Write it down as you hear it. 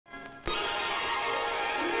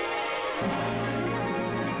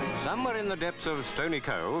Somewhere in the depths of Stoney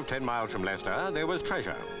Cove, 10 miles from Leicester, there was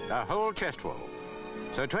treasure, a whole chestful.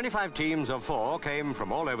 So 25 teams of 4 came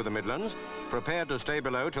from all over the Midlands, prepared to stay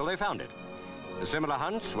below till they found it. Similar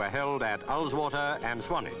hunts were held at Ullswater and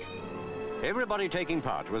Swanage. Everybody taking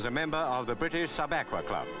part was a member of the British Sub-Aqua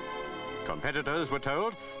Club. Competitors were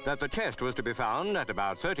told that the chest was to be found at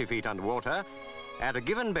about 30 feet underwater at a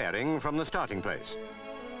given bearing from the starting place.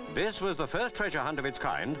 This was the first treasure hunt of its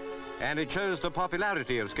kind, and it shows the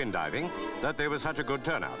popularity of skin diving that there was such a good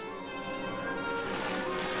turnout.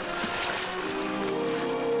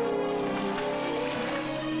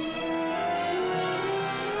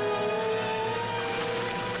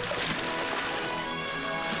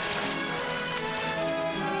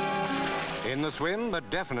 In the swim, but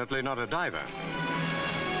definitely not a diver.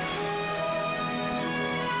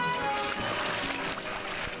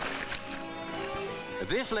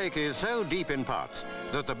 This lake is so deep in parts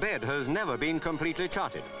that the bed has never been completely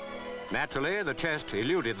charted. Naturally, the chest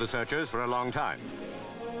eluded the searchers for a long time.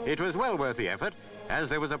 It was well worth the effort, as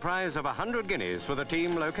there was a prize of 100 guineas for the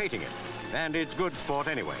team locating it, and it's good sport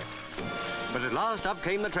anyway. But at last up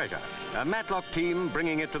came the treasure, a Matlock team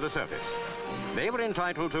bringing it to the surface. They were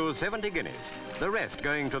entitled to 70 guineas, the rest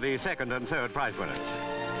going to the second and third prize winners.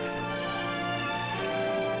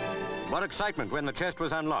 What excitement when the chest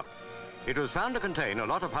was unlocked. It was found to contain a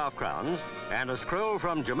lot of half-crowns and a scroll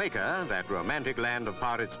from Jamaica, that romantic land of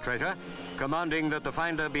pirates' treasure, commanding that the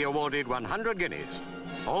finder be awarded 100 guineas.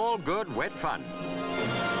 All good, wet fun.